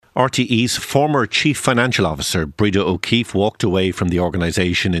RTÉ's former Chief Financial Officer, Breda O'Keeffe, walked away from the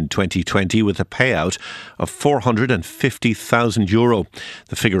organisation in 2020 with a payout of €450,000.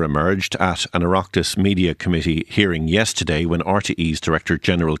 The figure emerged at an Oireachtas Media Committee hearing yesterday when RTÉ's Director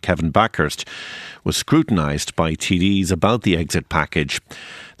General Kevin Backhurst was scrutinised by TDs about the exit package.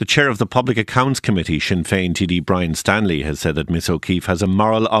 The chair of the Public Accounts Committee, Sinn Féin TD Brian Stanley, has said that Ms O'Keeffe has a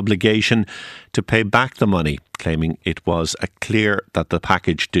moral obligation to pay back the money, claiming it was clear that the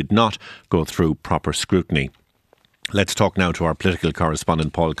package did not go through proper scrutiny. Let's talk now to our political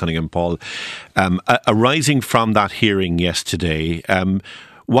correspondent, Paul Cunnningham. Paul, arising from that hearing yesterday,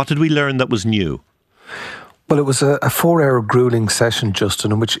 what did we learn that was new? Well, it was a 4-hour gruelling session,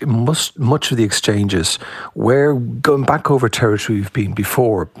 Justin, in which much of the exchanges were going back over territory we've been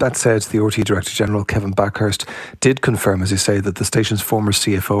before. That said, the RTÉ Director General, Kevin Backhurst, did confirm, as you say, that the station's former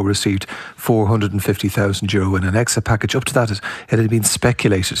CFO received €450,000 in an exit package. Up to that, it had been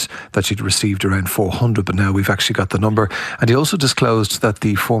speculated that she'd received around 400, but now we've actually got the number. And he also disclosed that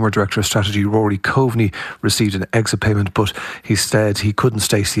the former Director of Strategy, Rory Coveney, received an exit payment, but he said he couldn't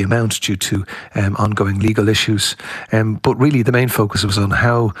state the amount due to ongoing legal issues. But really the main focus was on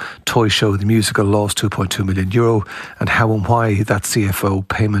how Toy Show the musical lost €2.2 million and how and why that CFO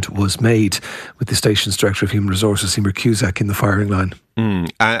payment was made, with the station's Director of Human Resources, Emer Cusack, in the firing line.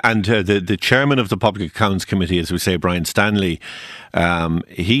 And the chairman of the Public Accounts Committee, as we say, Brian Stanley,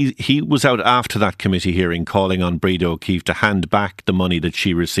 he was out after that committee hearing calling on Breda O'Keeffe to hand back the money that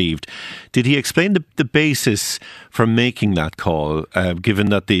she received. Did he explain the basis for making that call,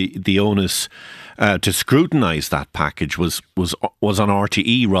 given that the onus to scrutinise that package was on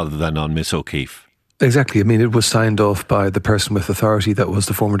RTÉ rather than on Miss O'Keeffe? Exactly. I mean, it was signed off by the person with authority, that was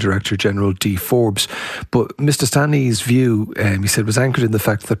the former Director General, D. Forbes. But Mr. Stanley's view, he said, was anchored in the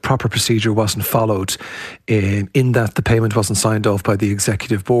fact that proper procedure wasn't followed, in that the payment wasn't signed off by the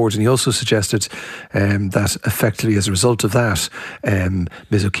Executive Board. And he also suggested that effectively as a result of that,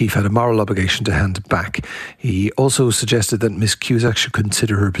 Ms O'Keeffe had a moral obligation to hand it back. He also suggested that Ms Cusack should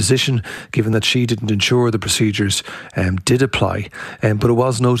consider her position, given that she didn't ensure the procedures did apply. But it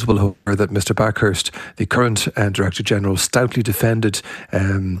was notable, however, that Mr Backhurst, the current Director General, stoutly defended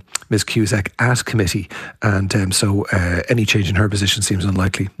Ms Cusack at committee, and so any change in her position seems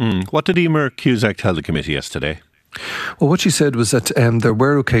unlikely. What did Emer Cusack tell the committee yesterday? Well, what she said was that there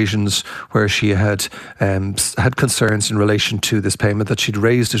were occasions where she had concerns in relation to this payment, that she'd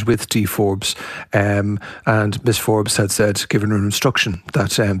raised it with D. Forbes, and Miss Forbes had said, given her an instruction that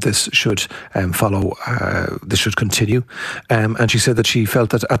this should follow, this should continue. And she said that she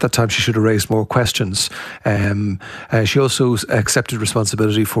felt that at that time she should have raised more questions. She also accepted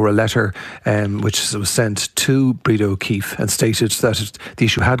responsibility for a letter which was sent to Breda O'Keeffe and stated that the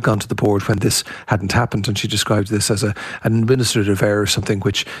issue had gone to the board when this hadn't happened, and she described this as an administrative error, something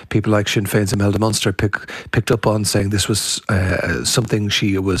which people like Sinn Féin's Imelda Munster picked up on, saying this was something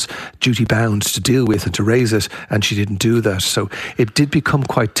she was duty bound to deal with and to raise it, and she didn't do that. So it did become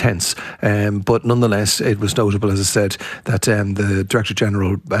quite tense, but nonetheless it was notable, as I said, that the Director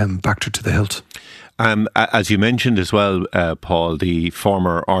General backed her to the hilt. As you mentioned as well, Paul, the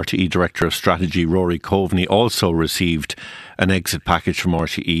former RTÉ Director of Strategy, Rory Coveney, also received an exit package from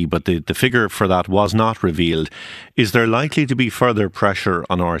RTÉ, but the figure for that was not revealed. Is there likely to be further pressure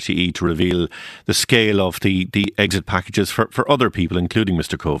on RTÉ to reveal the scale of the exit packages for other people, including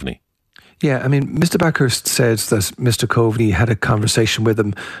Mr Coveney? Yeah, I mean, Mr Backhurst said that Mr Coveney had a conversation with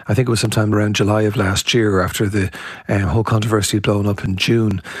him, I think it was sometime around July of last year, after the whole controversy had blown up in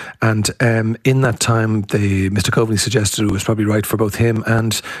June. And in that time, Mr Coveney suggested it was probably right for both him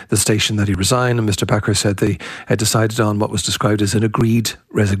and the station that he resign. And Mr Backhurst said they had decided on what was described as an agreed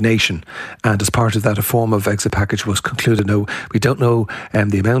resignation. And as part of that, a form of exit package was concluded. Now, we don't know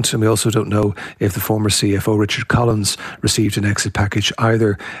the amount, and we also don't know if the former CFO, Richard Collins, received an exit package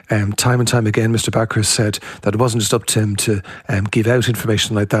either. Time again, Mr Backhurst said that it wasn't just up to him to give out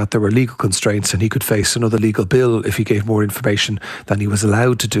information like that. There were legal constraints, and he could face another legal bill if he gave more information than he was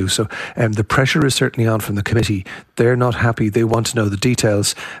allowed to do. So the pressure is certainly on from the committee. They're not happy. They want to know the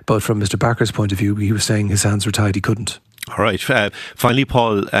details. But from Mr Backhurst's point of view, he was saying his hands were tied. He couldn't. All right. Finally,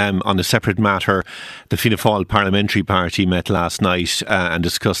 Paul, on a separate matter, the Fianna Fáil Parliamentary Party met last night and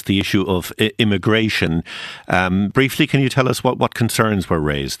discussed the issue of immigration. Briefly, can you tell us what concerns were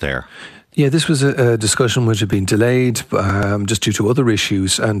raised there? Yeah, this was a discussion which had been delayed just due to other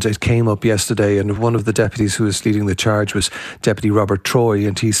issues, and it came up yesterday, and one of the deputies who was leading the charge was Deputy Robert Troy,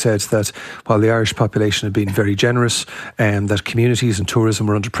 and he said that while the Irish population had been very generous, that communities and tourism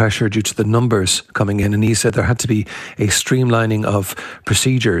were under pressure due to the numbers coming in, and he said there had to be a streamlining of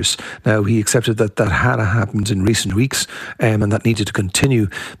procedures. Now, he accepted that that had happened in recent weeks, and that needed to continue,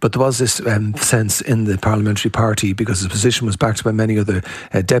 but there was this sense in the parliamentary party, because his position was backed by many other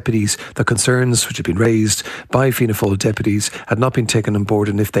deputies, the concerns which had been raised by Fianna Fáil deputies had not been taken on board,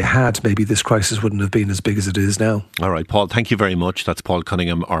 and if they had, maybe this crisis wouldn't have been as big as it is now. All right, Paul, thank you very much. That's Paul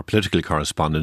Cunningham, our political correspondent.